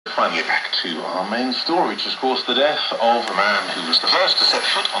Finally back to our main story, which is, of course, the death of the man who was the first to set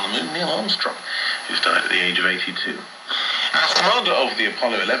foot on the moon, Neil Armstrong, who's died at the age of 82. As commander of the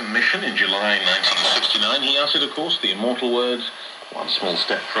Apollo 11 mission in July 1969, he uttered, of course, the immortal words, "One small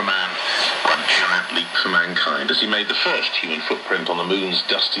step for a man, one giant leap for mankind," as he made the first human footprint on the moon's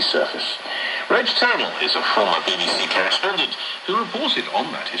dusty surface. Reg Turnell is a former BBC correspondent who reported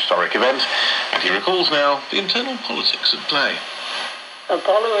on that historic event, and he recalls now the internal politics at play.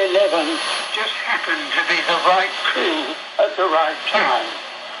 Apollo 11 just happened to be the right crew at the right time.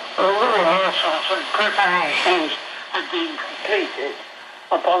 All the rehearsals and preparations had been completed.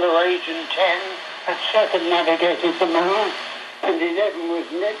 Apollo 8 and 10 had circumnavigated the moon, and 11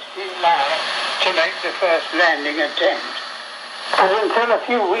 was next in line to make the first landing attempt. And until a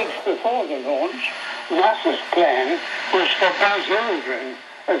few weeks before the launch, NASA's plan was for Buzz Aldrin,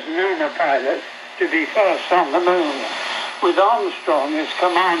 as lunar pilot, to be first on the moon, with Armstrong as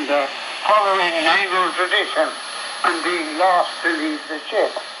commander, following naval tradition and being last to leave the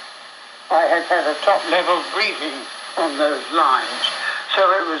ship. I had had a top-level briefing on those lines, so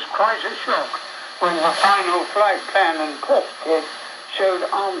it was quite a shock when the final flight plan and test kit showed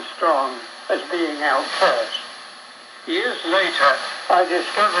Armstrong as being out first. Years later, I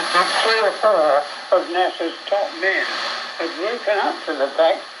discovered that 3 or 4 of NASA's top men had woken up to the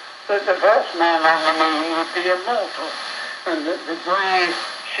fact that the first man on the moon would be immortal, and that the grey,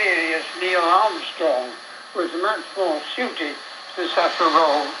 serious Neil Armstrong was much more suited to such a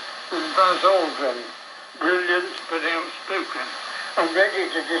role than Buzz Aldrin, brilliant but outspoken, and ready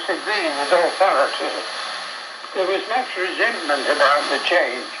to disagree with authority. There was much resentment about the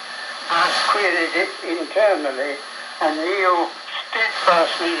change. Buzz queried it internally, and Neil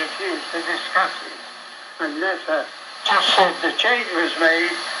steadfastly refused to discuss it. And NASA just said the change was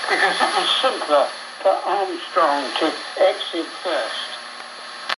made because it was simpler for Armstrong to exit first.